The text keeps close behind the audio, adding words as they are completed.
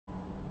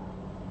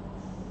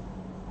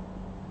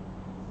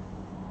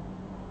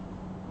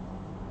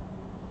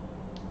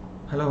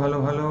Hello,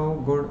 hello,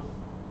 hello. Good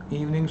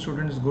evening,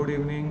 students. Good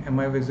evening. Am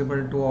I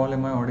visible to all?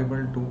 Am I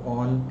audible to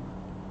all?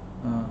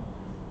 Uh,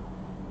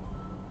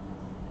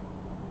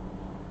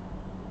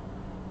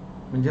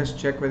 we'll just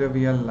check whether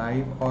we are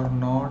live or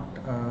not.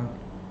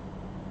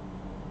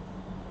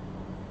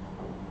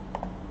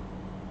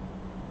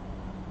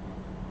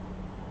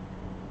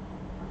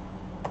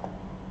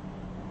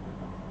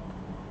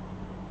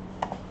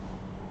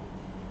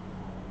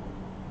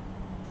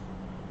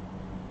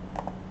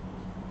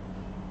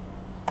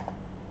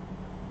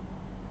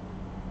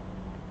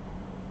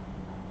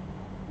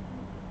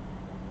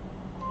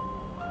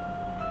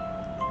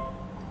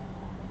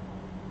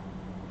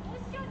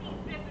 What's your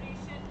NEET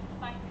preparation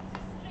by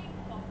string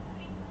of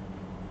 3?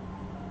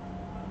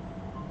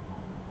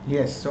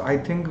 Yes, so I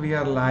think we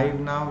are live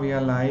now. We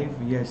are live.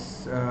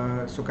 Yes.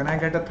 So can I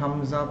get a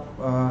thumbs up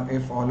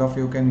if all of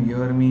you can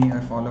hear me,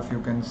 if all of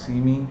you can see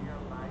me?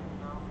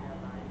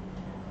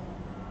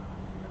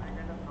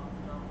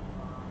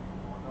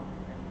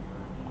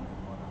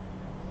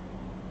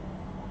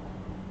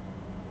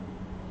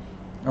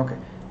 Okay,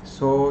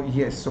 so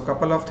yes, so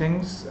couple of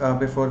things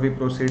before we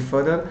proceed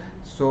further.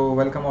 So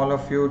welcome all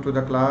of you to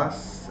the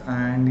class,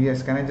 and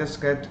yes, can I just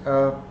get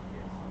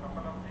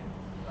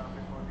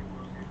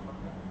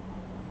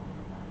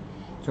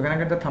so can I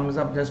get the thumbs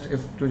up just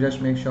if to just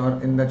make sure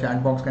in the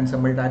chat box? Can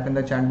somebody type in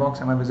the chat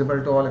box? Am I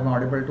visible to all? Am I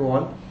audible to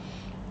all?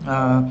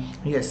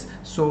 Yes,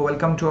 so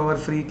welcome to our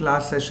free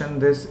class session.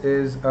 This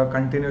is a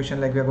continuation,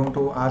 like we're going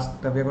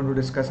to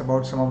discuss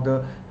about some of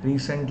the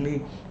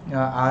recently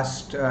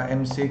asked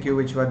MCQ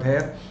which were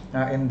there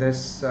in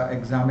this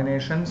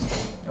examinations.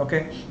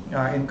 Okay,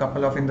 in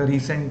the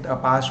recent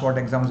past what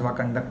exams were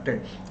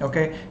conducted.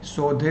 Okay,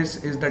 so this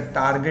is the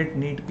target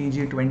NEET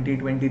PG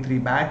 2023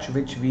 batch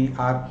which we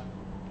are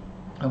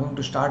going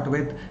to start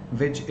with,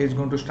 which is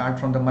going to start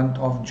from the month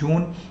of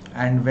June,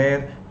 and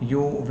where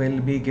you will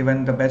be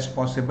given the best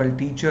possible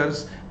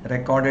teachers,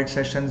 recorded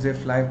sessions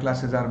if live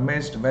classes are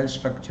missed, well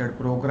structured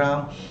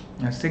program,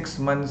 6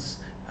 months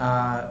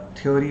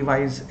theory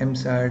wise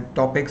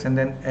topics, and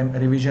then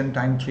revision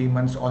time 3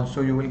 months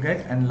also you will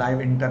get, and live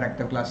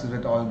interactive classes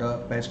with all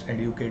the best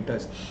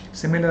educators.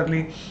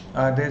 Similarly,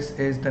 this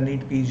is the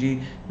NEET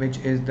PG, which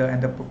is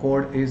and the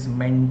code is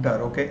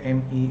mentor. Okay,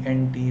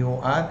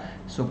 MENTOR.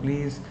 So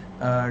please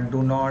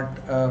do not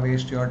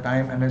waste your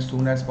time, and as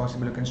soon as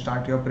possible you can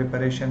start your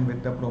preparation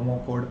with the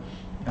promo code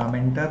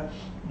mentor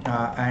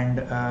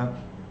and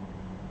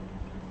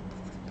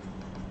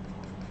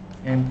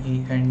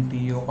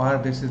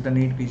MENTOR. This is the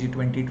NEET PG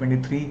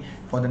 2023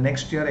 for the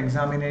next year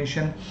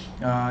examination.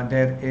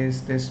 There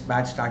is this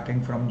batch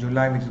starting from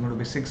July, which is going to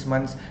be 6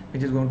 months,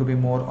 which is going to be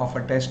more of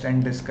a test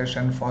and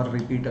discussion for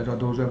repeaters or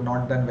those who have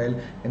not done well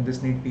in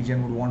this NEET PG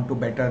and would want to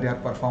better their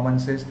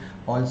performances.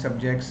 All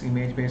subjects,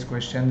 image-based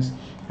questions,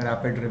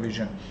 rapid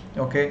revision.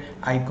 Okay,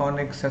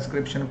 iconic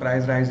subscription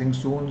price rising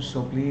soon,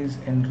 so please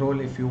enroll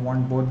if you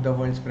want both the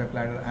World's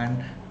Preparator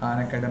and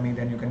Unacademy.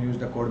 Then you can use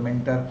the code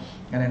mentor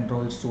and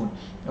enroll soon.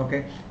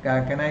 Okay,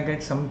 can I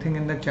get something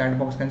in the chat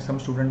box? Can some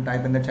student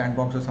type in the chat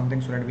box or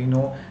something so that we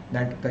know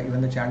that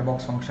even the chat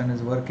box function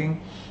is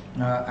working?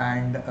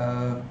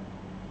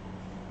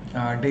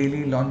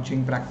 Daily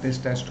launching practice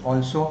test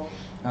also.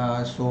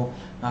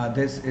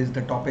 This is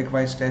the topic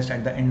wise test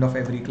at the end of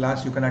every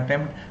class. You can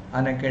attempt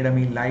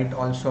Unacademy Lite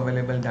also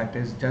available, that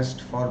is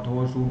just for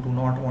those who do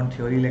not want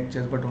theory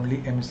lectures but only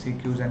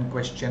MCQs and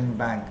question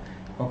bank.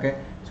 Okay,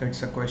 so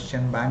it's a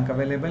question bank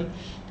available,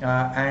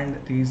 and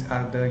these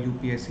are the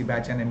UPSC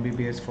batch and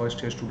MBBS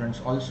first year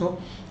students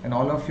also. And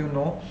all of you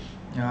know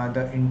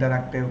the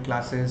interactive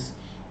classes,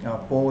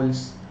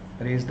 polls,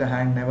 raise the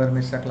hand, never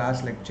miss a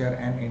class, lecture,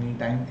 and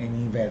anytime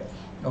anywhere.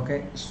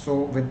 Okay,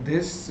 so with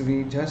this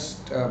we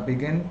just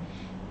begin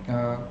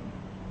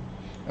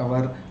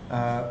our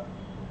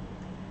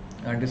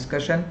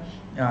discussion,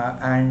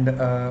 and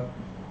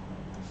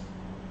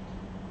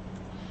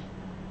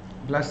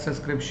plus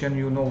subscription,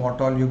 you know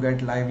what all you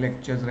get: live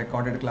lectures,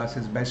 recorded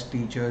classes, best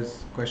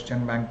teachers,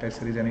 question bank, test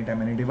series,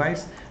 anytime any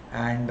device,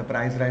 and the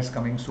price rise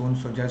coming soon,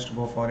 so just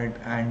go for it.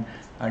 And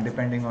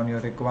depending on your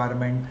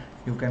requirement,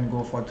 you can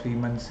go for 3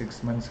 months,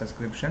 6 months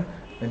subscription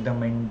with the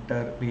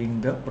mentor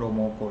being the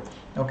promo code.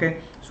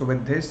 Okay, so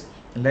with this,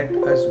 let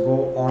us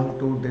go on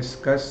to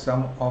discuss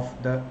some of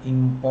the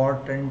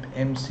important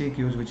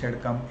MCQs which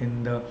had come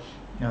in the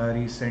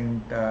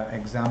recent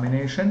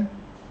examination.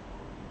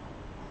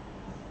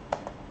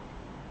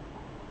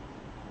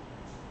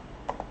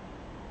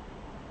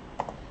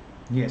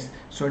 Yes,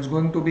 so it's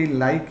going to be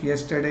like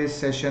yesterday's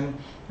session,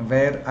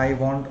 where I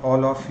want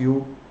all of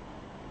you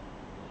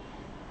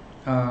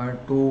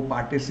to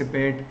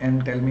participate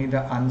and tell me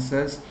the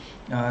answers.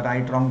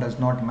 Right, wrong does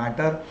not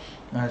matter.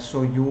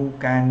 So you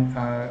can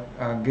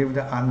give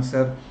the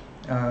answer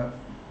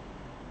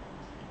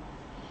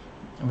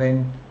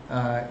when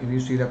you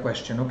see the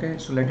question. Okay,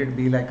 so let it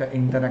be like an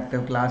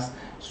interactive class,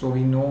 so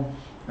we know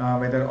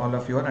whether all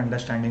of you are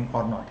understanding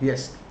or not.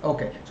 Yes,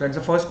 okay, so that's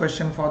the first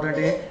question for the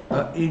day.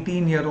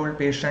 18-year-old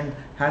patient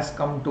has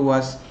come to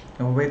us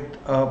with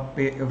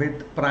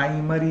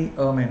primary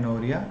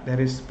amenorrhea.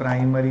 There is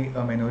primary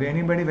amenorrhea.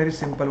 Anybody? Very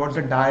simple. What's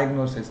the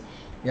diagnosis?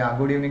 Yeah,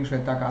 good evening,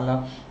 Shweta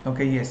Kala.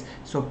 Okay, yes.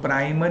 So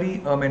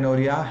primary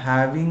amenorrhea,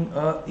 having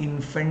a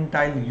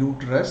infantile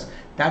uterus,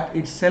 that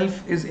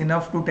itself is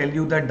enough to tell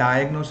you the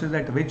diagnosis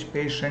that which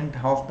patient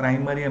of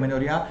primary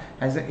amenorrhea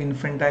has an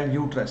infantile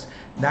uterus.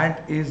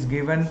 That is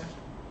given.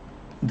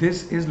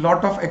 This is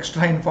lot of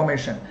extra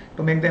information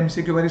to make the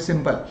MCQ very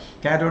simple.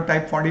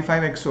 Karyotype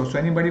 45XO. So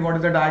anybody, what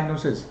is the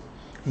diagnosis?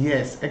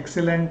 Yes,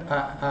 excellent,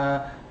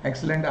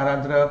 excellent,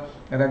 Aradhra,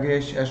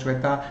 Ragesh,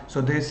 Shweta.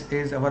 So this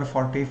is our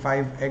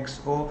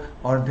 45XO,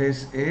 or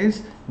this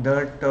is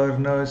the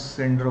Turner's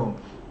syndrome.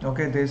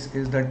 Okay, this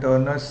is the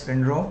Turner's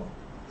syndrome,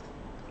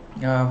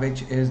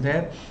 which is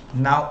there.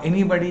 Now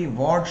anybody,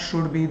 what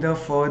should be the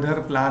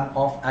further plan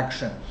of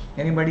action?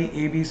 Anybody,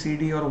 A, B, C,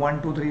 D, or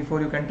 1, 2, 3, 4,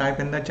 you can type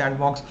in the chat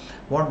box.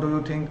 What do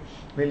you think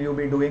will you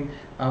be doing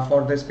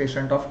for this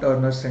patient of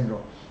Turner's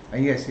syndrome?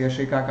 Yes,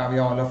 Yashika,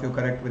 Kavya, all of you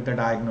correct with the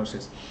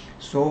diagnosis.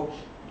 So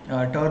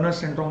Turner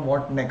syndrome,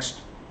 what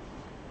next?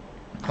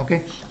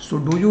 Okay, so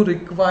do you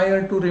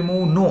require to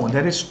remove? No,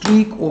 there is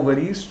streak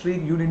ovaries.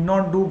 Streak, you did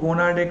not do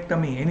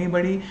gonadectomy.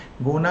 Anybody?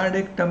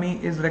 Gonadectomy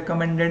is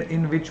recommended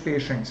in which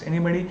patients?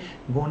 Anybody?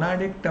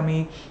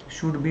 Gonadectomy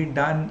should be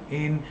done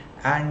in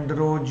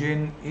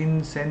androgen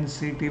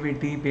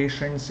insensitivity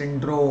patient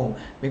syndrome,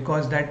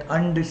 because that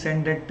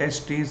undescended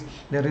testes,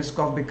 the risk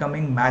of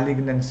becoming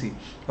malignancy.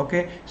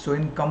 Okay, so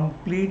in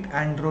complete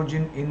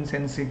androgen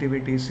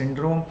insensitivity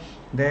syndrome,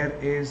 there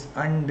is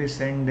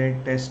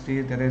undescended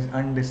testes,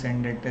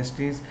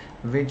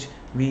 which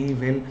we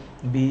will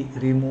be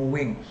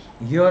removing.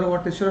 Here,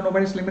 what is sure?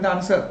 Nobody's telling me the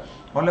answer.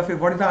 All of you,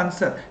 what is the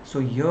answer? So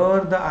here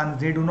the answer,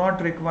 they do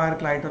not require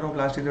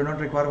clitoroplasty, they do not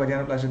require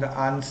vaginoplasty. The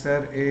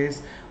answer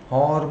is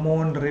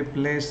hormone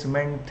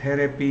replacement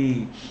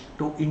therapy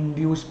to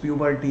induce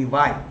puberty.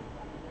 Why?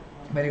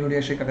 Very good,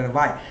 Yashika.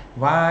 Why?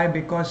 Why?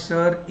 Because,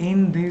 sir,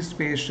 in these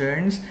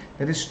patients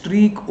there is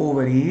streak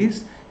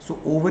ovaries. So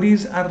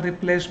ovaries are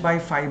replaced by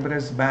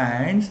fibrous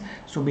bands.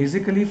 So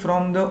basically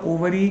from the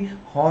ovary,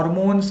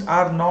 hormones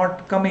are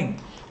not coming.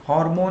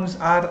 Hormones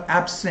are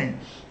absent.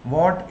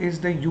 What is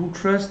the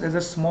uterus? There's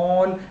a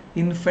small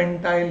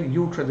infantile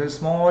uterus.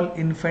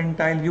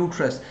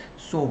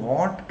 So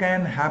what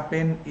can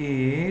happen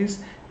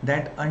is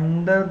that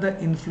under the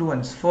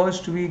influence,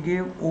 first we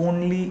give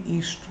only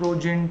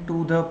estrogen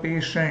to the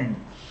patient.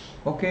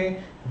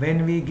 Okay,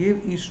 when we give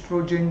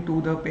estrogen to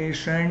the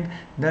patient,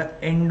 the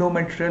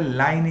endometrial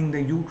lining,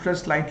 the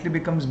uterus slightly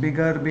becomes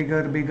bigger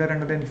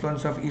under the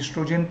influence of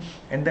estrogen,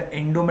 and the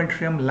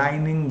endometrium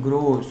lining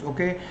grows.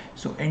 Okay,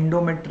 so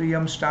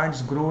endometrium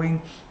starts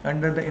growing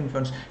under the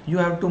influence. You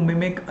have to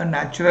mimic a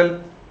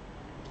natural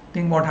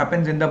thing what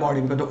happens in the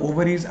body, because the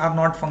ovaries are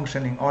not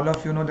functioning. All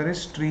of you know there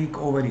is streak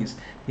ovaries.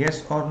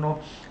 Yes or no?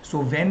 So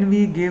when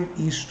we give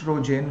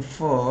estrogen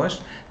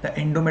first, the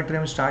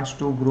endometrium starts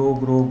to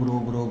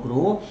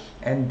grow,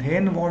 and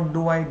then what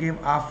do I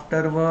give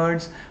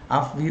afterwards?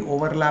 After we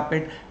overlap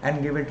it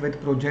and give it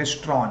with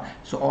progesterone.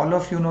 So all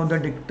of you know the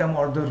dictum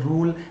or the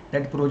rule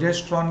that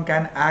progesterone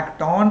can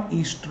act on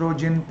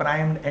estrogen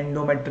primed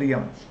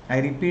endometrium. I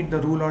repeat, the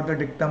rule or the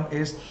dictum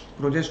is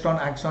progesterone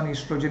acts on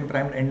estrogen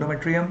primed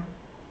endometrium.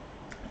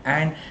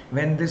 And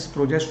when this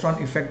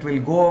progesterone effect will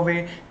go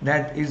away,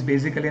 that is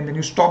basically, and then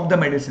you stop the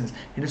medicines,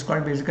 it is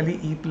called basically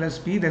E plus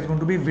P. There's going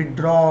to be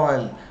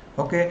withdrawal.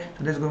 Okay,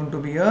 so there's going to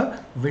be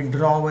a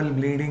withdrawal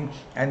bleeding,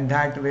 and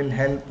that will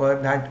help her.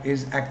 That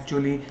is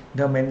actually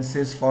the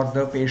menses for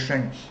the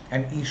patient.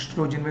 And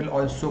estrogen will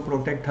also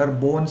protect her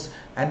bones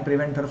and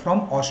prevent her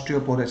from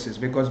osteoporosis,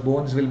 because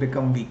bones will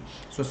become weak.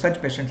 So such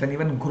patients, and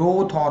even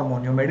growth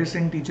hormone, your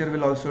medicine teacher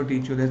will also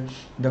teach you this,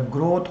 the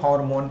growth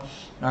hormone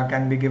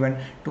can be given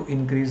to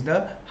increase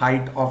the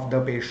height of the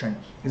patient.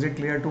 Is it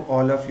clear to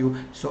all of you?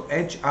 So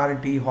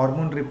HRT,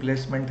 hormone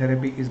replacement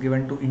therapy, is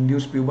given to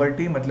induce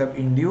puberty, matlab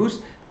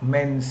induce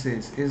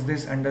menses. Is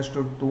this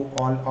understood to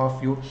all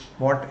of you?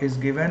 What is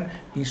given?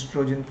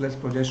 Estrogen plus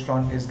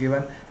progesterone is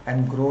given,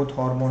 and growth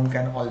hormone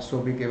can also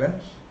be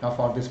given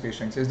for these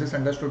patients. Is this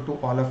understood to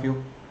all of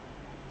you?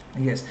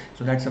 Yes,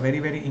 so that's a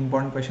very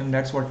important question.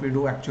 That's what we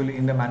do actually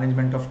in the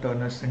management of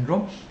Turner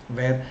syndrome,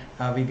 where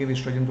we give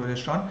estrogen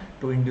progesterone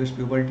to induce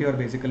puberty, or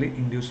basically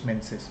induce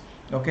menses.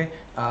 Okay,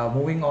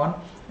 moving on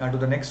to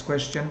the next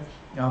question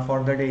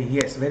for the day.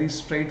 Yes, very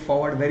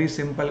straightforward, very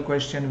simple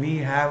question. We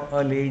have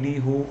a lady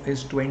who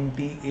is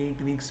 28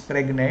 weeks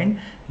pregnant,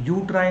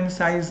 uterine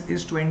size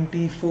is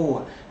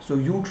 24, so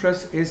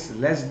uterus is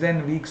less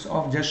than weeks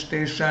of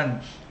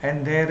gestation,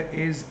 and there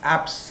is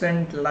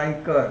absent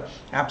liquor.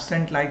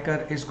 Absent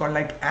liquor is called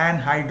like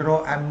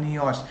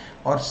anhydramnios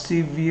or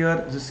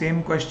severe. The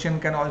same question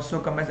can also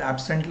come as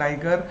absent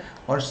liquor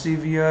or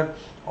severe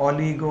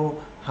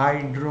oligo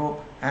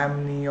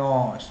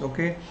oligohydramnios.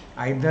 Okay,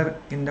 either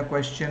in the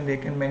question they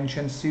can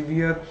mention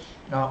severe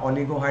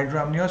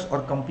oligohydramnios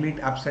or complete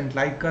absent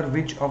liquor.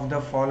 Which of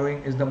the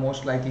following is the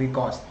most likely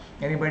cause?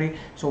 Anybody?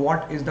 So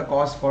what is the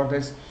cause for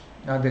this?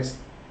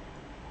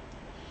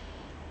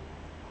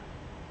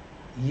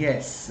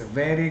 Yes,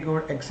 very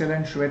good,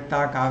 excellent,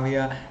 Shweta,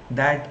 Kavya.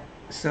 That,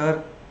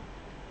 sir,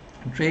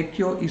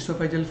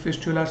 tracheoesophageal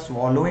fistula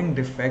swallowing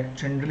defect,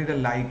 generally the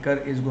liquor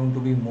is going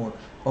to be more.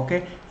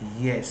 Okay,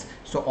 yes.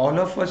 So all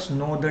of us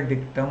know the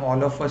dictum,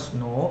 all of us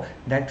know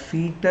that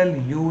fetal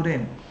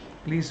urine,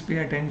 please pay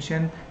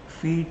attention,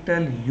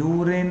 fetal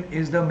urine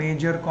is the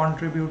major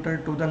contributor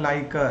to the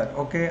liquor.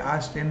 Okay,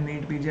 asked in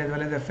NEET PG as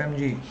well as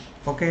FMG.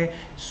 Okay,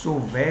 so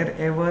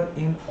wherever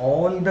in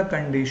all the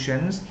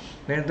conditions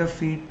where the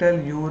fetal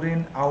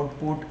urine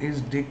output is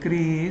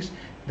decreased,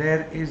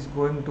 there is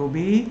going to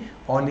be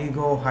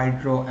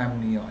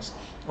oligohydramnios.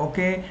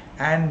 Okay,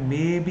 and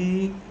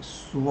baby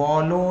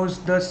swallows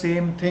the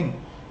same thing.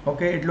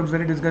 Okay, it looks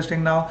very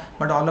disgusting now,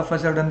 but all of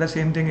us have done the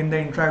same thing in the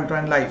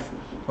intrauterine life.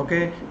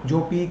 Okay,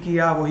 jo pee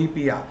kiya wahi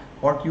piya.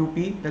 What you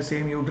pee, the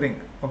same you drink.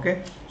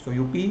 Okay, so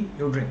you pee,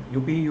 you drink,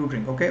 you pee, you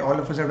drink. Okay, all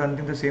of us have done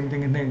the same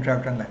thing in the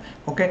intrauterine life.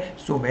 Okay,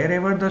 so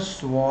wherever the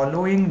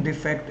swallowing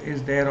defect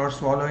is there or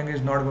swallowing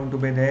is not going to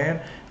be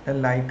there, the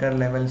liquor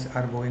levels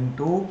are going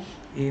to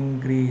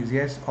increase.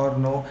 Yes or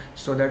no?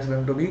 So that's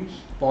going to be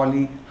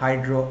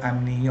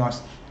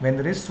polyhydramnios when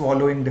there is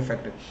swallowing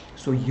defect.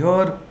 So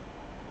here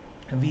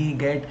we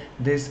get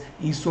this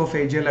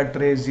esophageal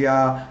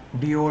atresia,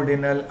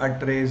 duodenal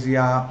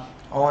atresia,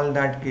 all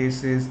that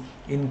cases,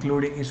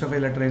 including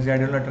esophageal atresia,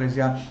 duodenal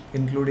atresia,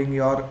 including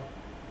your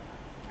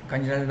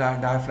congenital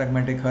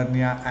diaphragmatic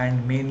hernia,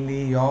 and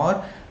mainly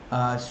your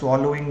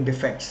swallowing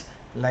defects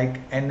like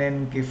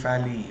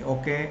anencephaly.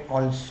 Okay,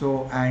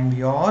 also, and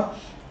your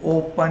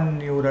open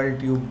neural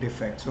tube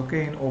defects.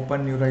 Okay, in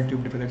open neural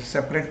tube defects,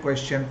 separate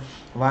question,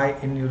 why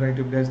in neural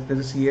tube there's a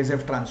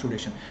CSF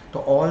transudation. So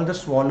all the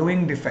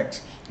swallowing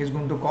defects is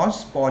going to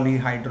cause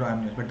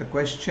polyhydramnios, but the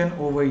question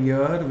over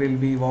here will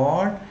be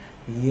what?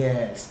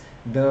 Yes,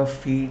 the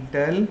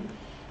fetal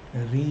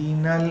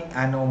renal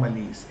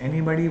anomalies.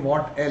 Anybody?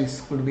 What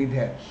else could be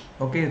there?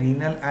 Okay,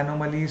 renal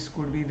anomalies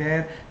could be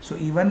there. So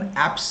even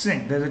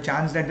absent, there's a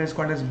chance that is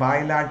called as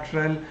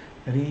bilateral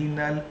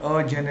renal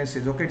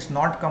agenesis. Okay, it's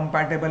not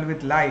compatible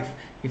with life.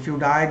 If you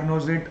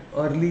diagnose it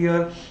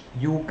earlier,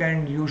 you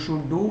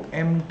should do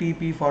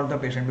MTP for the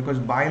patient, because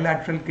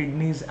bilateral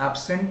kidney is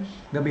absent,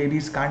 the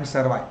babies can't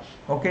survive.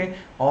 Okay,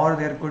 or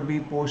there could be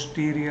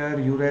posterior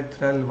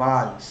urethral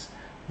valves,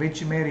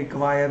 which may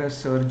require a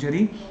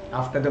surgery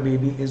after the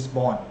baby is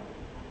born.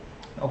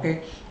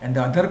 Okay, and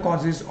the other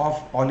causes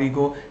of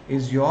oligo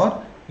is your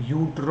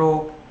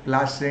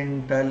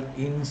uteroplacental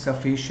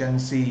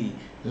insufficiency,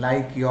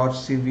 like your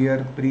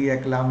severe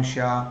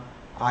preeclampsia,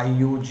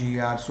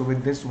 IUGR. So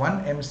with this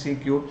one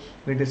MCQ,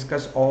 we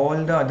discuss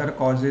all the other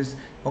causes.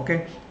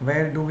 Okay,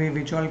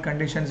 which all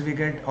conditions we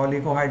get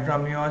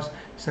oligohydramnios?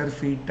 Sir,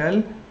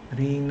 fetal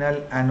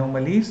renal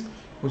anomalies.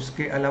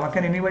 Uske alawa,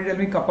 can anybody tell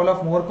me couple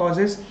of more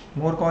causes?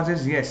 More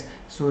causes, yes.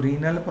 So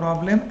renal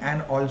problem,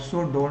 and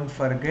also don't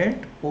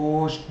forget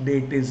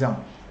postdatism.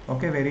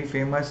 Okay, very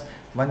famous.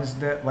 Once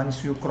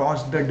you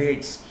cross the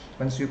dates,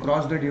 once you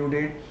cross the due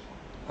date,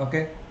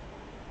 okay.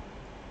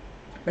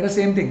 But the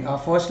same thing,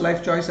 first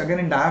life choice again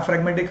in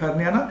diaphragmatic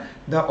hernia,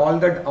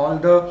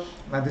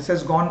 this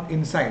has gone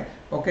inside.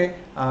 Okay,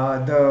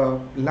 the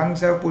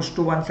lungs have pushed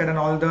to one side and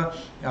all the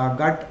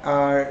gut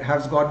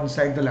has gone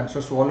inside the lungs.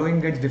 So swallowing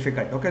gets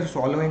difficult. Okay, so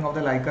swallowing of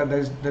the liquor,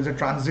 there's a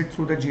transit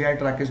through the GI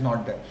tract is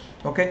not there.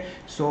 Okay,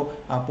 so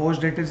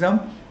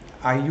postdatism,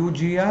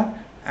 IUGR,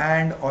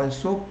 and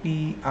also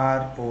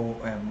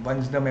PROM.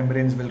 Once the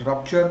membranes will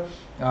rupture,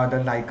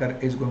 the liquor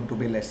is going to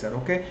be lesser.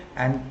 Okay,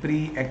 and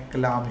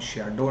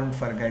preeclampsia, don't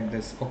forget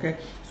this. Okay,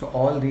 so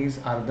all these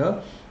are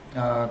the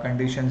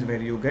conditions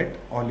where you get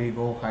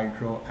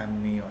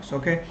oligohydramnios.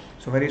 Okay,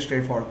 so very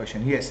straightforward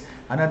question. Yes,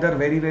 another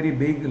very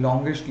big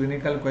longish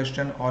clinical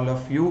question, all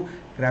of you,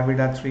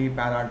 gravida 3,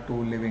 para 2,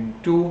 living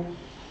 2,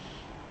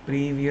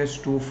 previous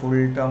to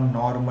full term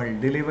normal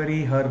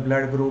delivery, her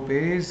blood group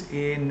is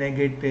A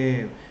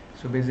negative.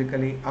 So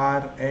basically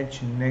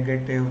RH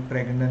negative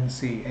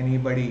pregnancy.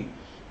 Anybody?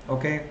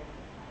 Okay,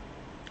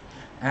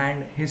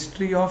 and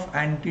history of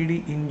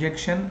anti-D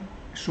injection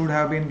should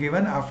have been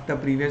given after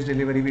previous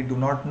delivery. We do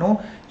not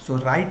know. So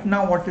right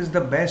now, what is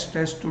the best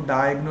test to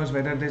diagnose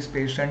whether this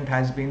patient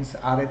has been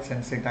RH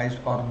sensitized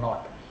or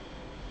not?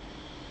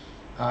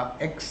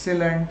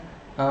 Excellent.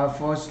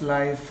 First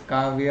life,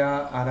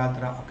 Kavya,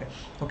 Aradhra.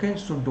 Okay,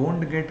 so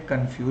don't get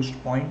confused.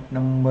 Point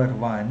number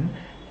 1,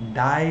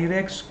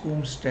 direct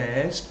Coombs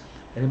test,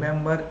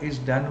 remember, is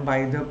done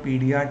by the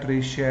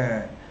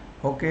pediatrician.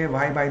 Okay,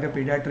 why by the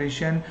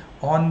pediatrician?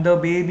 On the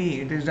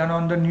baby, it is done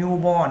on the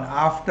newborn,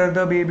 after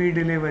the baby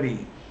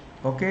delivery.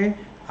 Okay,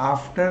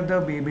 after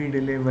the baby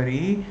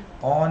delivery,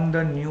 on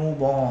the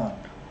newborn,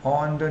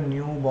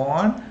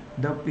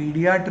 the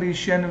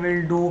pediatrician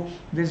will do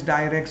this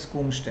direct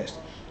Coombs test.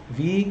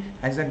 We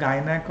as a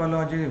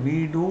gynecologist,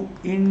 we do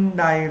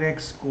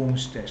indirect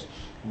Coombs test.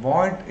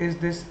 What is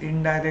this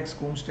indirect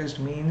Coombs test?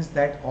 Means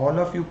that all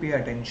of you pay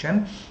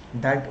attention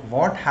that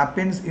what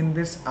happens in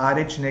this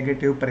Rh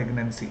negative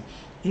pregnancy.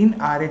 In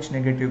Rh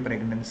negative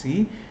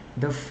pregnancy,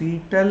 the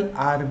fetal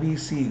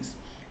RBCs,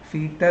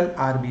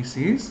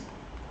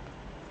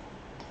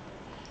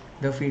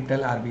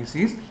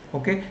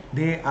 okay,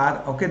 they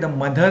are, okay, the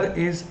mother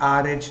is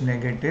Rh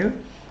negative,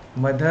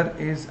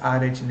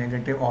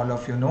 all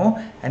of you know.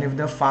 And if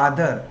the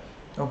father,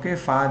 okay,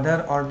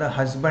 father or the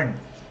husband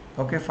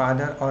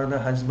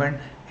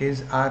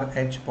is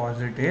Rh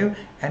positive,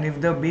 and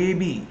if the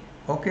baby,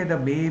 okay, the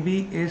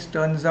baby is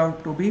turns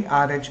out to be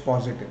Rh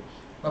positive,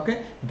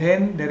 okay,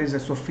 then there is a,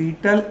 so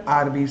fetal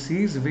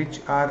RBCs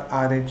which are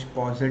Rh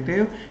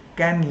positive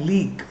can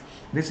leak.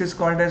 This is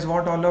called as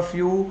what, all of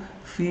you?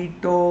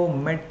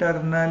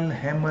 Feto-maternal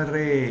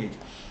hemorrhage.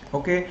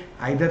 Okay,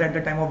 either at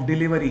the time of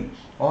delivery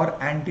or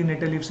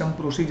antenatal, if some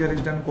procedure is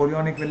done,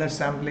 chorionic villus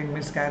sampling,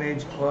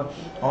 miscarriage, or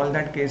all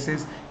that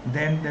cases,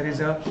 then there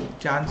is a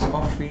chance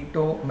of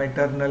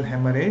feto-maternal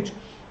hemorrhage,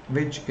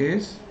 which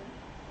is,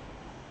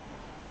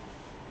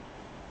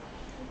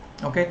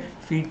 okay,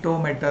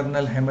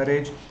 feto-maternal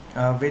hemorrhage,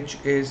 which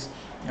is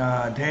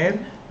there.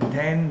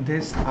 Then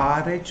this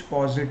Rh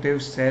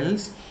positive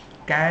cells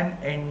can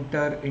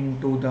enter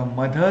into the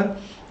mother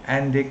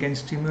and they can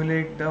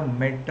stimulate the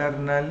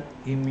maternal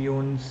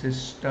immune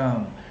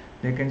system.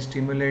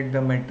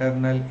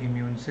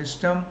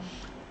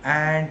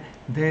 And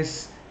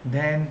this,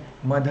 then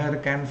mother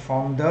can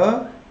form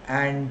the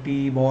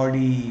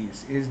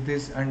antibodies. Is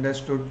this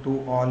understood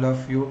to all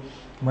of you?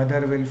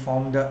 Mother will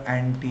form the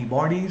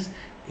antibodies.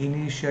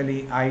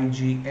 Initially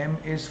IgM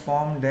is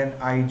formed, then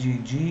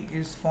IgG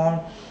is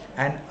formed,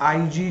 and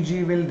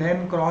IgG will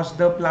then cross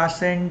the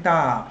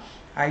placenta.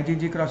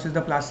 IgG crosses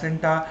the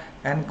placenta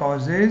and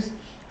causes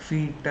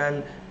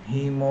fetal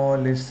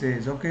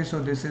hemolysis. Okay,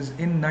 so this is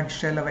in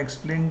nutshell. I've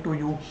explained to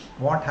you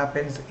what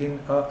happens in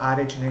a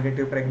Rh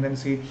negative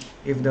pregnancy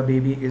if the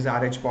baby is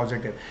Rh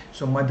positive.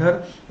 So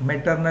mother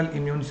maternal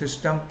immune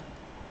system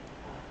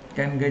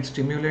can get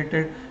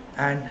stimulated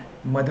and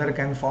mother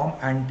can form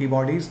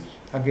antibodies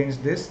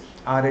against this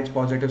Rh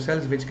positive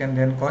cells, which can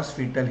then cause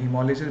fetal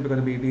hemolysis because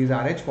the baby is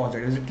Rh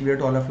positive. Is it clear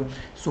to all of you?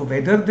 So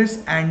whether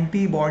this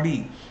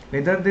antibody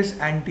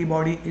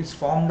is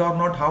formed or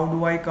not, how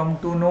do I come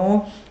to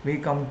know? We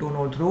come to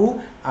know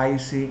through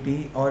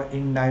ICT or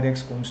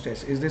indirect Coombs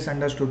test. Is this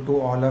understood to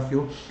all of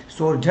you?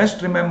 So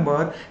just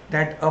remember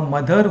that a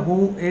mother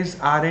who is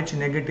Rh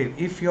negative,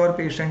 if your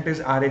patient is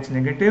Rh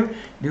negative,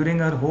 during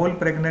her whole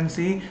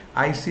pregnancy,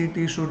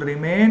 ICT should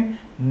remain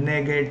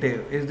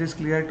negative. Is this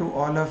clear to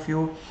all of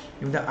you?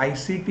 If the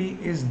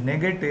ICT is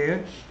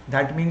negative,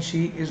 that means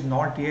she is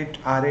not yet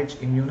Rh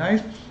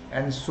immunized,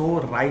 and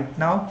so right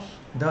now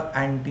the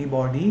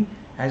antibody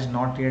has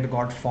not yet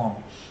got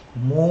formed.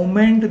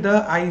 Moment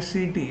the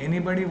ICT,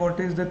 anybody, what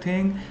is the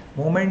thing?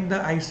 Moment the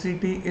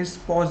ICT is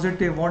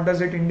positive, what does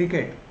it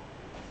indicate?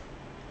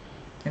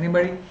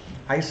 Anybody?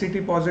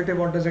 ICT positive,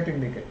 what does it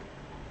indicate?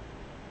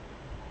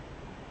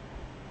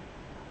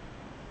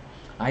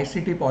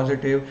 ICT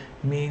positive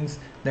means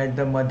that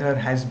the mother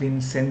has been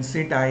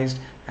sensitized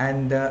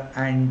and the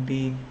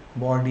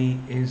antibody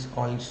is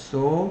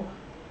also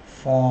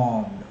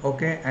formed.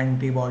 Okay,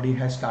 antibody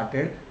has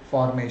started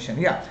formation.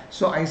 Yeah,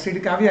 so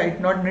ICT kavya, it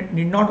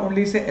need not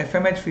only say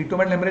FMH, fetal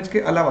hemorrhage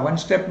ke alawa, one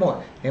step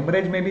more.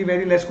 Hemorrhage may be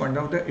very less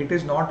quantity. It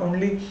is not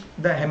only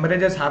the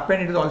hemorrhage has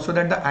happened, it is also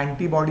that the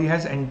antibody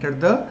has entered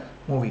the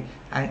movie.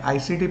 And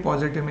ICT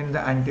positive means the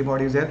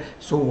antibody is there.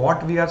 So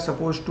what we are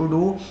supposed to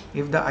do,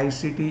 if the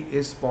ICT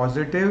is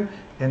positive,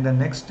 then the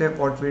next step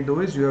what we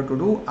do is you have to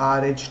do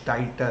RH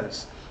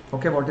titers.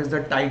 Okay, what is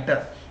the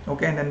titer?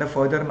 Okay, and then the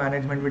further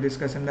management we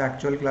discuss in the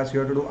actual class.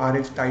 You have to do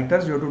RH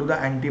titers, you have to do the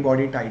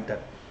antibody titer.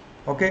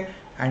 Okay,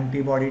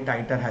 antibody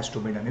titer has to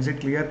be done. Is it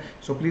clear?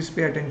 So please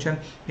pay attention.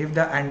 If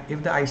the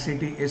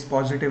ICT is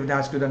positive, they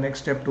ask you the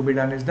next step to be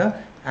done is the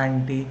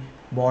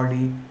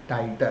antibody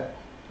titer.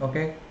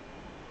 Okay,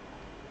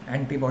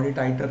 antibody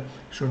titer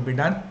should be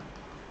done,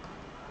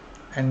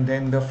 and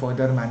then the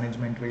further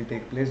management will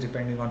take place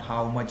depending on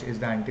how much is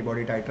the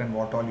antibody titer and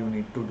what all you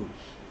need to do.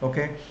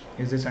 Okay,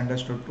 is this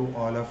understood to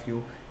all of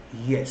you?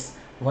 Yes.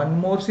 One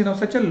more,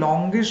 such a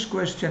longish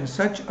question,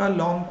 such a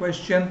long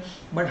question,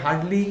 but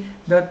hardly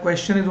the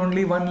question is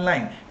only one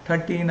line.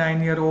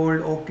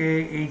 39-year-old,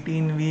 okay,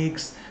 18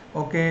 weeks,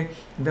 okay,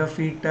 the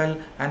fetal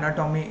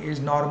anatomy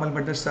is normal,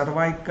 but the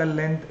cervical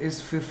length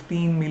is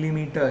 15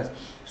 millimeters.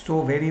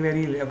 So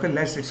very okay,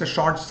 less, it's a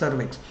short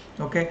cervix.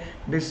 Okay,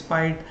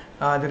 despite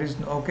there is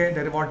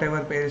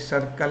whatever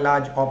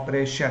cerclage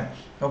operation.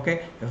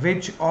 Okay,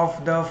 which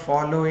of the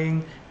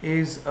following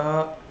is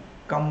a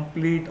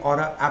complete or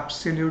a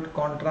absolute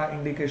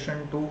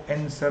contraindication to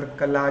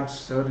encerclage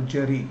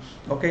surgery?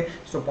 Okay,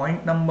 so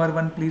point number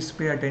one, please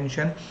pay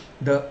attention.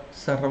 The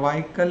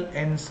cervical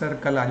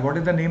encerclage, what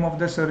is the name of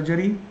the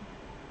surgery?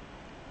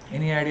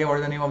 Any idea what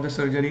is the name of the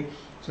surgery?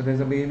 So there's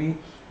a baby.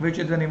 Which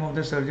is the name of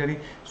the surgery?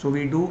 So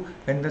we do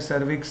when the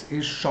cervix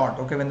is short.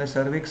 Okay, when the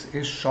cervix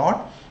is short,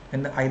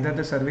 when either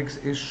the cervix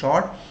is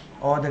short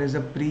or there is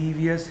a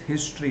previous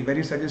history,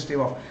 very suggestive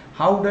of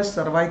how does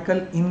cervical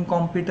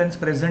incompetence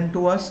present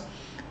to us.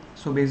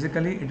 So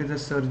basically it is a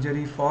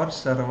surgery for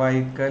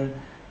cervical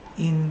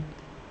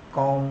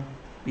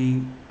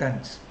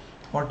incompetence.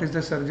 What is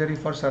the surgery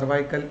for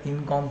cervical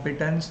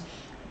incompetence?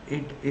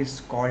 It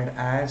is called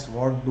as,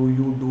 what do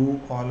you do,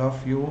 all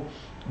of you?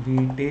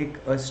 We take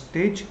a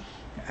stitch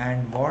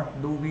and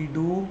what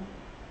do?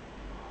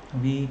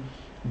 We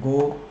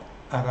go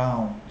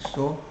around.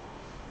 So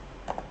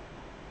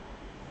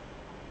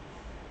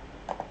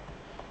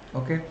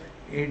okay,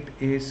 it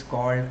is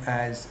called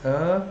as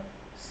a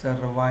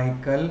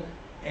cervical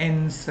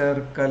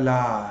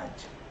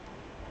encerclage.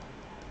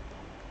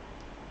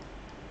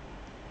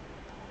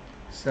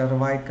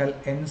 Cervical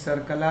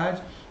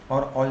encerclage,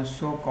 or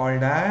also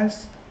called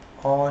as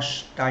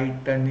os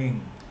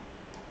tightening.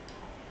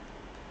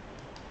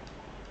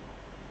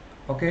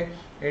 Okay,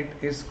 it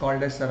is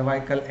called as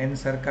cervical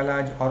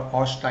encerclage or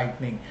os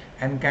tightening.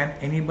 And can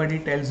anybody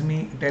tell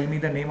me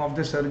the name of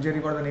the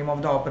surgery or the name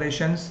of the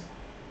operations?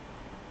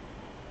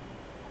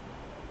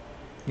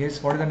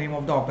 Yes, what is the name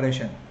of the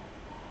operation?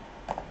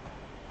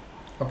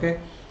 Okay,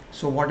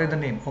 so what is the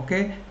name?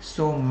 Okay,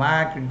 so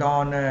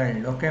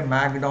McDonald. Okay,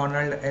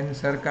 McDonald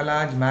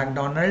encerclage,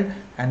 McDonald,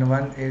 and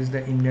one is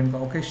the Indian.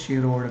 Okay,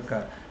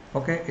 Shirodkar.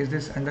 Okay, is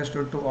this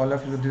understood to all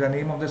of you? The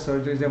name of the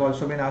surgeries they have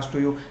also been asked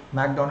to you: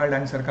 McDonald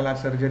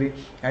encerclage surgery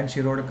and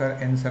Shirodkar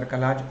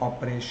encerclage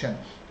operation.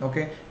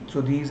 Okay,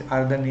 so these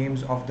are the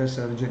names of the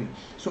surgery.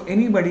 So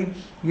anybody,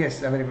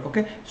 yes, very good.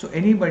 Okay, so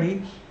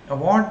anybody,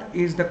 what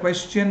is the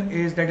question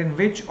is that in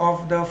which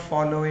of the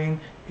following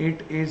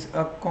it is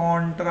a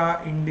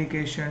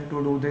contraindication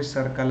to do this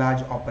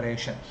cerclage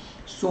operation?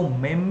 So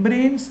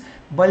membranes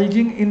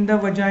bulging in the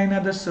vagina,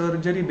 the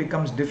surgery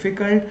becomes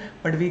difficult,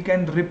 but we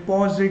can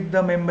reposit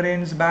the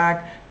membranes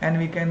back and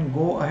we can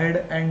go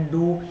ahead and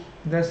do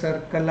the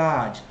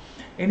cerclage.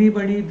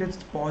 Anybody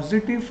that's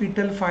positive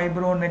fetal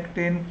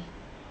fibronectin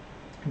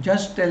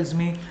just tells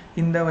me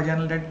in the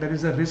vaginal that there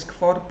is a risk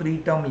for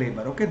preterm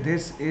labor. Okay,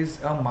 this is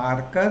a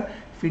marker,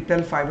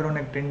 fetal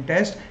fibronectin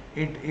test.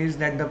 It is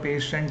that the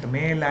patient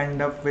may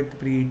land up with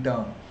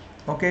preterm.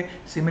 Okay,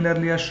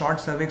 similarly a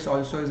short cervix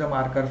also is a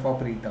marker for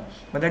preterm,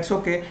 but that's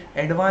okay.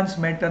 Advanced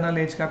maternal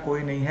age ka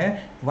koi nahi hai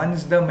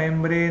once the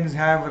membranes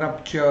have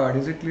ruptured.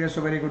 Is it clear?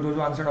 So very good, those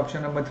who answered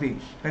option number 3,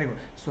 very good.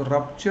 So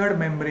ruptured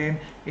membrane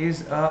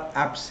is a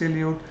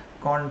absolute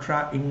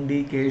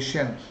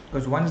contraindication,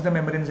 because once the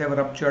membranes have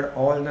ruptured,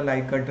 all the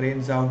liquor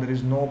drains out. There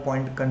is no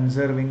point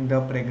conserving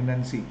the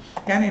pregnancy.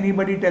 Can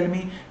anybody tell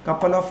me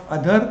couple of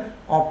other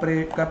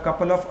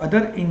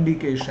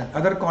indication,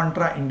 other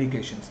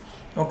contraindications?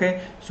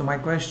 Okay, so my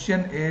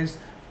question is,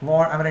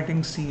 what I'm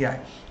writing CI,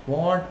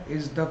 what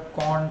is the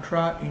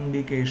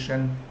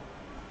contraindication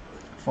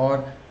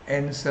for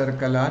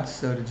encerclage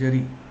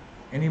surgery?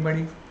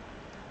 Anybody?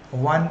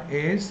 One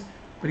is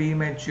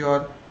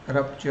premature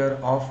rupture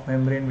of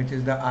membrane, which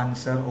is the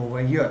answer over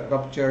here,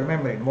 ruptured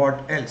membrane.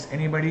 What else?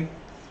 Anybody?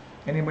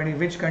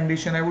 Which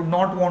condition I would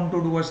not want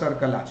to do a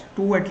cerclage?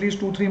 At least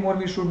 2-3 more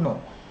we should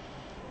know.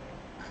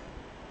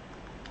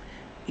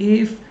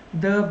 If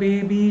the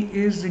baby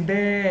is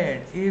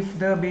dead,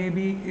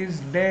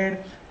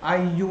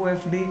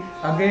 IUFD,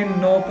 again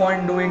no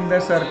point doing the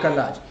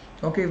cerclage.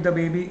 Okay, if the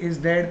baby is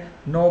dead,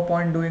 no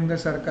point doing the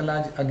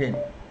cerclage again.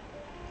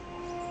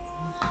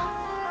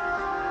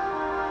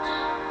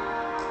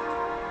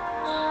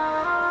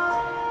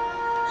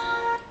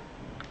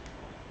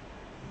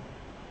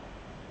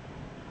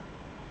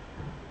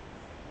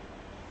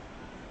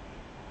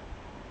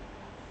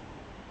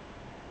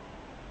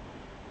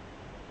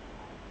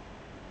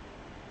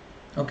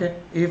 Okay,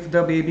 if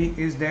the baby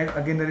is dead,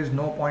 again there is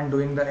no point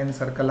doing the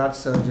encerclage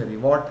surgery.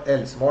 What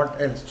else?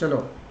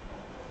 Chalo.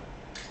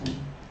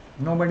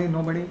 Nobody.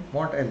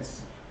 What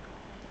else?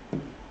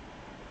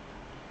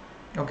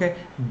 Okay,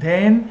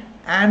 then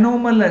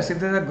anomalous. If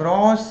there are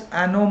gross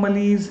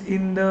anomalies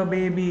in the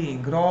baby,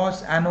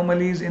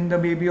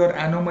 or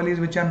anomalies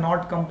which are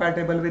not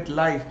compatible with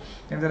life,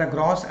 if there are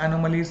gross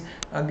anomalies,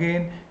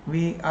 again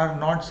we are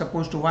not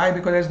supposed to. Why?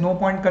 Because there is no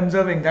point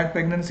conserving that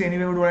pregnancy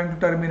anyway. We would want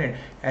to terminate.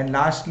 And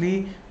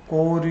lastly,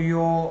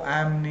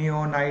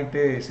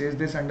 chorioamnionitis. Is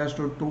this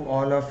understood to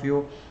all of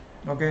you?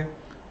 Okay,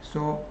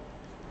 so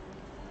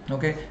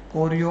okay,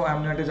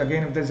 chorioamnionitis,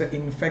 again if there's an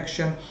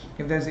infection,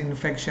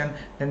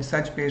 then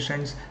such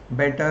patients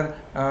better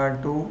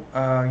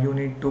you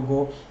need to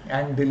go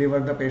and deliver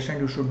the patient.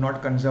 You should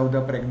not conserve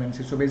the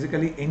pregnancy. So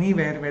basically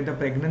anywhere where the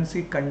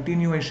pregnancy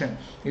continuation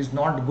is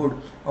not good,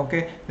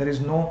 okay, there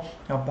is no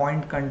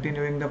point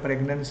continuing the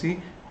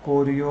pregnancy.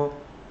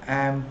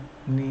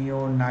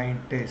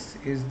 Chorioamnionitis.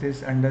 Is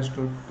this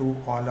understood to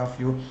all of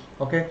you?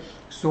 Okay,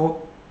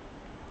 so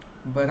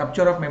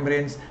rupture of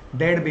membranes,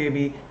 dead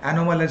baby,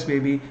 anomalous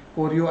baby,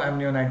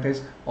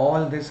 chorioamnionitis,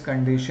 all this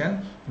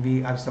condition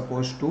we are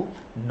supposed to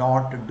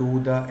not do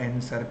the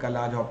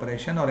encirclage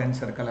operation, or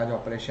encirclage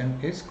operation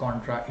is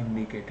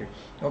contraindicated.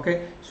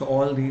 Okay, so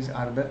all these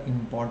are the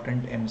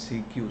important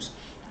MCQs.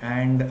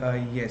 And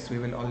yes, we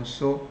will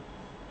also,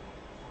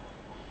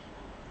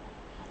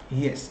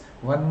 yes,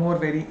 one more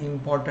very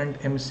important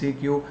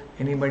MCQ.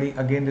 Anybody,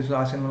 again this was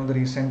asked in one of the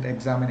recent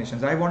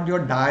examinations. I want your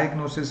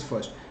diagnosis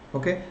first.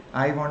 Okay,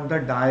 I want the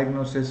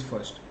diagnosis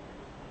first.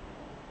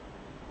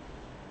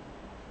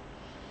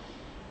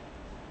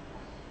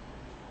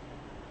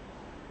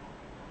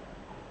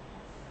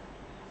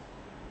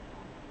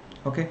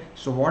 Okay,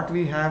 so what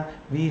we have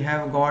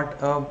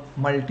got a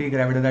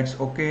multigravida, that's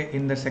okay,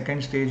 in the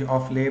second stage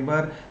of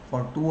labor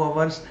for 2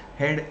 hours.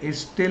 Head is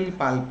still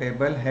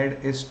palpable,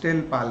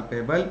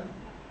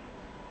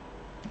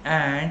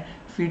 and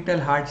fetal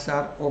hearts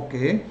are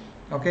okay.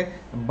 Okay,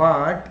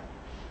 but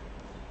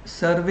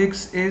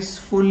cervix is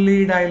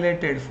fully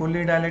dilated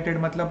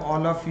matlab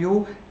all of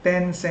you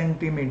 10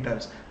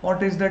 centimeters.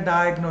 What is the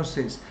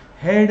diagnosis?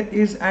 Head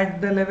is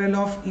at the level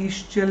of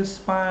ischial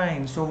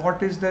spine. So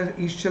what is the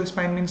ischial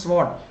spine means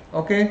what?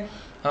 Okay,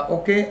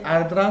 okay,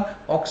 Ardra,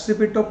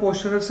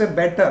 occipito-posterior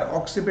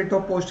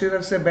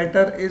se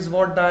better is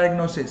what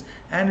diagnosis,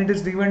 and it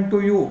is given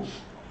to you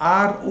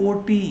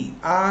ROT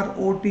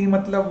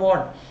matlab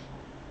what?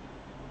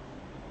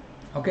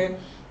 Okay,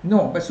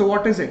 no, but so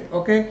what is it?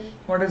 Okay,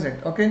 what is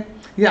it? Okay,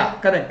 yeah,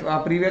 correct.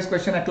 Previous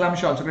question,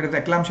 eclampsia also. If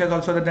eclampsia is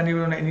also, then you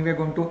will anyway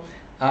going to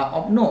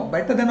no,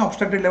 better than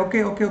obstructed.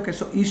 Okay.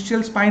 So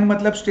ischial spine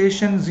matlab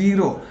station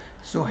 0.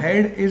 So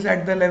head is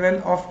at the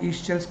level of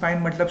ischial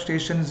spine matlab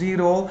station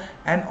 0,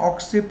 and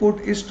occiput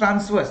is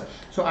transverse.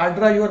 So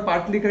Adra, you are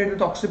partly correct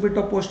with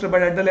occipito-posterior,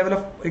 but at the level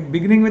of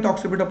beginning with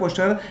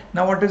occipito-posterior.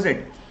 Now what is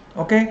it?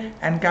 Okay,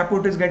 and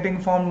caput is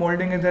getting formed,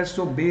 molding is there.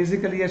 So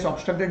basically, yes,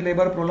 obstructed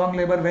labor, prolonged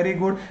labor, very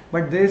good,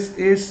 but this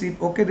is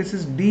okay, this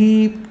is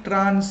deep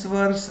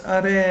transverse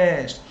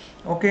arrest.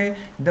 Okay,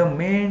 the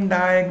main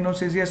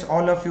diagnosis, yes,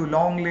 all of you,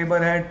 long labor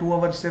hai, 2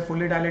 hours se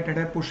fully dilated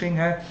hai, pushing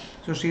hai,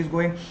 so she is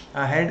going,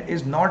 head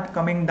is not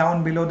coming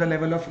down below the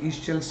level of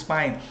ischial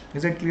spine.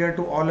 Is it clear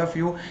to all of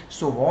you?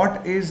 So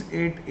what is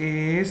it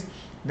is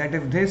that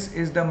if this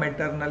is the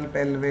maternal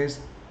pelvis,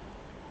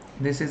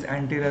 this is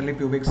anteriorly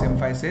pubic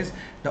symphysis,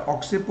 the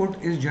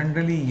occiput is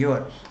generally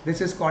here.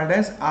 This is called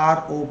as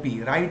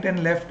ROP. Right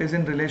and left is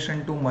in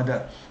relation to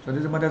mother. So this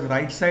is the mother's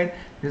right side,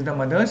 this is the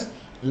mother's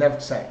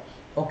left side.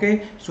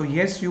 Okay, so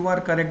yes, you are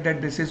correct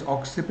that this is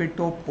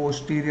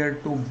occipito-posterior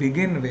to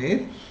begin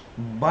with,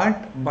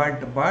 but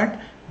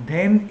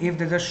then if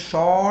there is a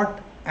short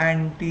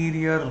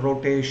anterior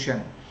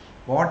rotation,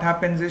 what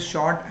happens is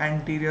short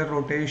anterior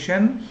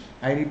rotation.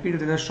 I repeat,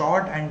 there is a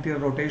short anterior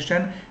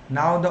rotation.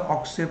 Now the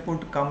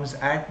occiput comes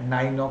at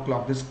 9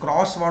 o'clock. This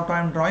cross, what I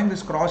am drawing,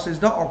 this cross is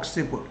the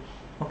occiput.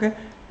 Okay,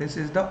 this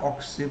is the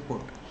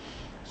occiput.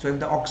 So if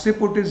the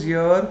occiput is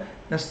here,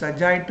 the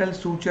sagittal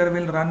suture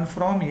will run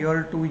from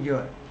here to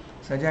here.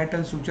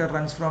 Sagittal suture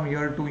runs from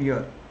here to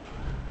here.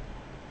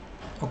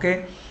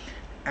 Okay,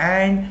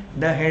 and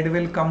the head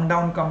will come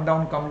down,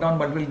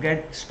 but will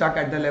get stuck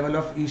at the level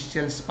of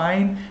ischial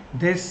spine.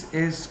 This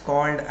is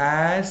called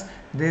as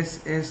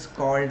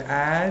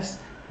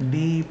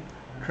deep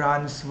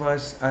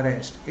transverse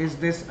arrest. Is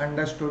this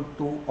understood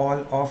to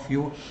all of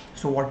you?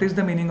 So what is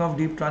the meaning of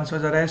deep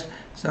transverse arrest?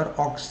 Sir,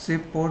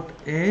 occiput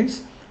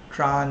is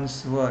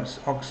transverse.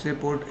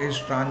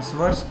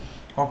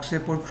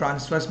 Occiput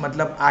transverse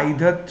matlab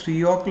either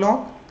 3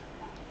 o'clock.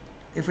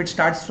 If it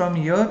starts from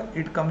here,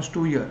 it comes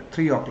to here,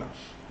 3 o'clock.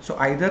 So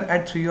either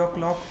at 3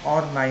 o'clock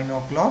or 9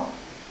 o'clock.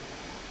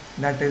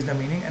 That is the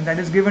meaning, and that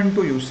is given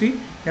to you. See,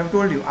 they have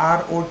told you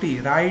ROT,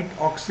 right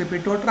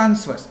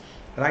occipito-transverse,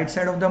 right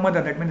side of the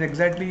mother. That means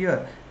exactly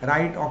here,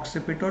 right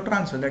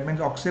occipito-transverse. That means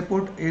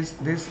occiput is,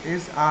 this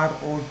is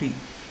ROT.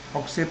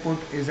 Occiput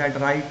is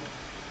at right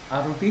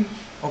ROT.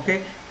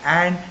 Okay,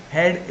 and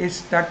head is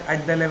stuck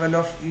at the level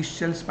of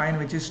ischial spine,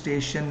 which is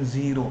station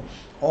 0.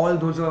 All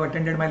those who have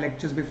attended my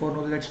lectures before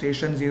know that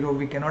station 0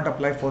 we cannot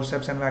apply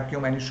forceps and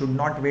vacuum, and you should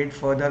not wait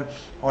further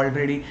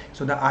already.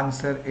 So the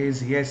answer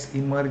is yes,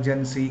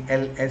 emergency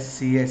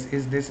LSCS.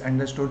 Is this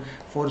understood?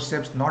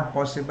 Forceps not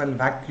possible,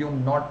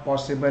 vacuum not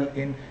possible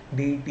in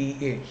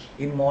DTA.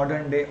 In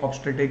modern day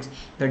obstetrics,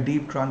 the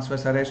deep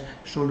transverse arrest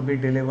should be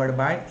delivered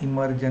by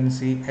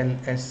emergency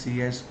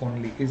LSCS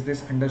only. Is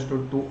this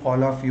understood to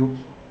all of you?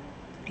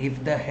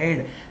 If the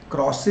head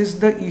crosses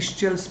the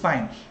ischial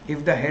spine,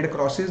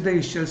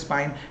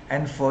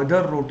 and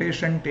further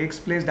rotation takes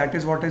place, that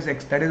is what a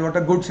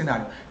good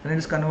scenario. Then it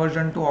is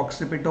conversion to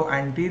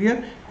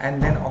occipito-anterior,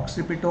 and then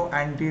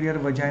occipito-anterior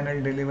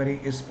vaginal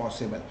delivery is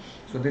possible.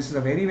 So this is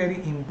a very,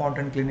 very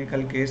important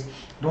clinical case.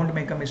 Don't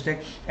make a mistake.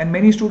 And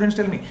many students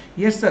tell me,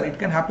 yes sir, it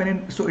can happen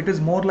in, so it is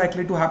more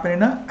likely to happen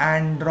in an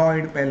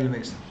android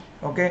pelvis.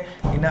 Okay,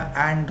 in an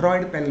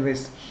android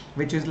pelvis,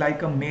 which is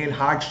like a male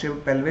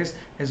heart-shaped pelvis,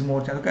 is more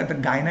chance. Okay, the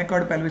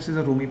gynecoid pelvis is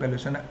a roomy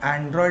pelvis. So an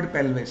android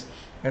pelvis,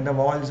 where the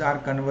walls are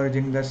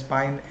converging, the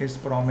spine is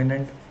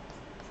prominent,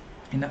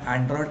 in an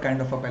android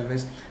kind of a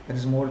pelvis, there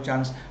is more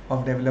chance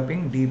of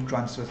developing deep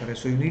transverse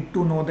arrest. So you need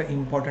to know the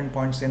important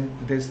points in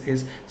this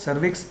is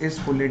cervix is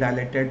fully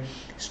dilated,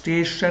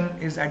 station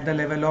is at the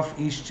level of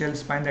ischial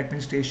spine, that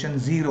means station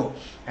 0,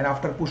 and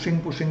after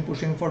pushing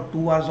for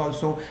 2 hours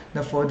also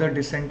the further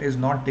descent is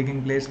not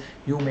taking place,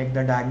 you make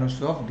the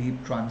diagnosis of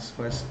deep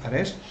transverse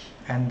arrest,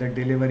 and the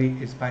delivery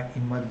is by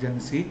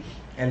emergency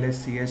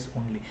LSCS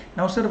only.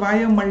 Now sir, why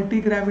a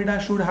multigravida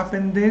should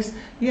happen this?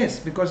 Yes,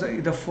 because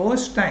the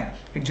first time,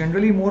 it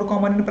generally more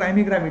common in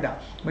primigravida,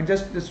 but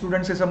just the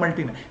student says a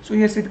multi. So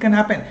yes, it can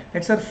happen.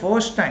 That's our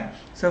first time.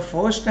 So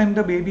first time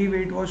the baby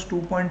weight was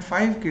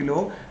 2.5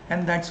 kilo,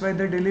 and that's why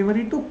the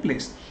delivery took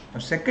place. Now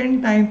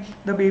second time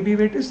the baby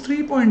weight is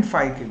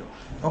 3.5 kilo.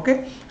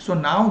 Okay, so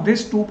now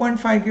this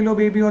 2.5 kilo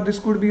baby, or this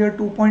could be a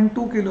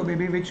 2.2 kilo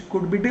baby which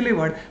could be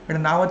delivered, but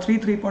now a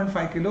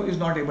 3.5 kilo is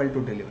not able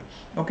to deliver.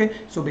 Okay,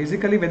 so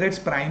basically whether it's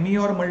primi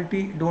or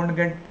multi, don't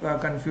get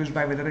confused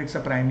by whether it's a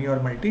primi or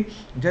multi.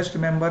 Just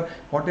remember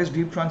what is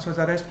deep transverse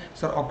arrest.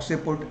 So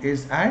occiput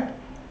is at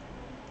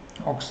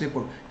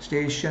occiput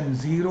station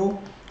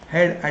 0,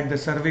 head at the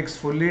cervix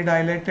fully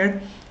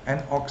dilated,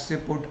 and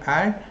occiput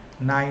at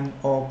 9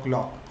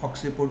 o'clock.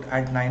 Occiput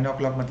at 9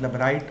 o'clock matlab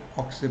right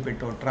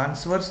occipital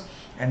transverse,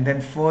 and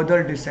then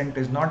further descent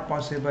is not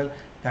possible,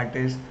 that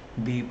is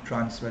deep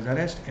transverse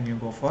arrest, and you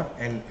go for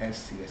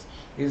LSCS.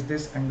 Is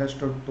this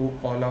understood to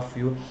all of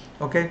you?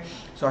 Okay,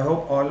 so I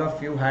hope all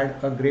of you had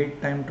a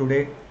great time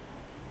today,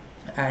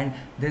 and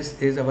this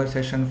is our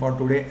session for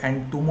today.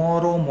 And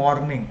tomorrow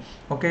morning,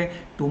 okay,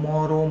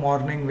 tomorrow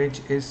morning,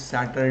 which is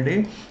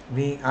Saturday,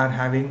 we are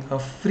having a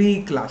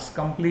free class,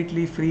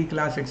 completely free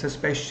class. It's a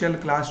special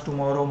class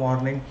tomorrow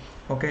morning.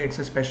 Okay, it's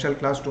a special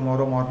class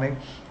tomorrow morning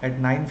at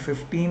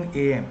 9:15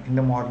 a.m. in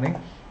the morning.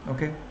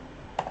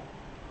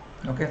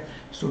 Okay,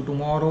 so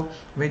tomorrow,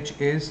 which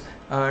is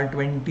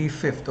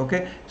 25th,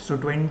 okay, so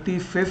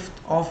 25th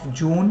of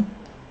June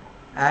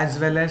as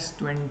well as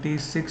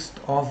 26th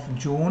of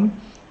June,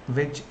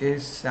 which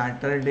is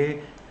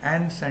Saturday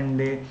and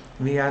Sunday,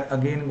 we are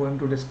again going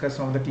to discuss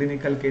some of the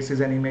clinical cases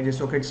and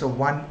images. Okay, it's a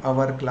 1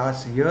 hour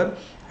class here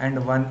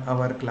and 1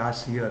 hour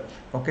class here.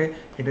 Okay,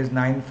 it is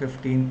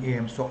 9:15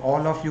 a.m. so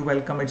all of you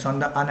welcome. It's on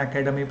the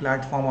Unacademy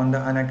platform, on the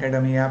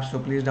Unacademy app, so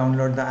please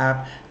download the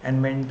app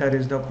and mentor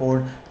is the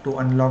code to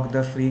unlock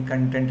the free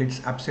content.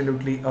 It's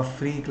absolutely a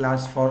free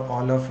class for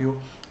all of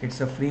you.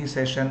 It's a free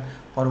session,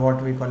 or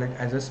what we call it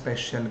as a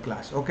special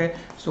class. Okay,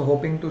 so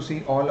hoping to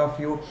see all of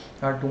you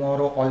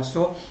tomorrow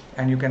also,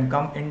 and you can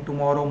come in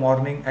tomorrow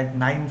morning at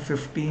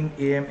 9:15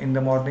 a.m. in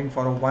the morning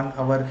for a 1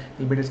 hour.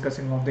 We'll be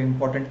discussing of the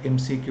important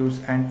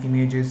MCQs and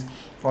images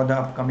for the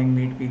upcoming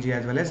NEET PG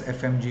as well as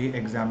FMGE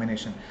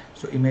examination.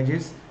 So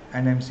images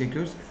and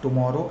MCQs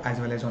tomorrow as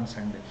well as on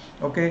Sunday.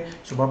 Okay,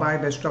 so bye bye,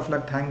 best of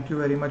luck, thank you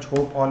very much.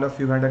 Hope all of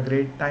you had a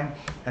great time,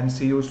 and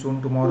see you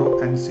soon tomorrow,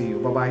 and see you.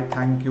 Bye bye,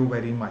 thank you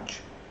very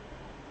much.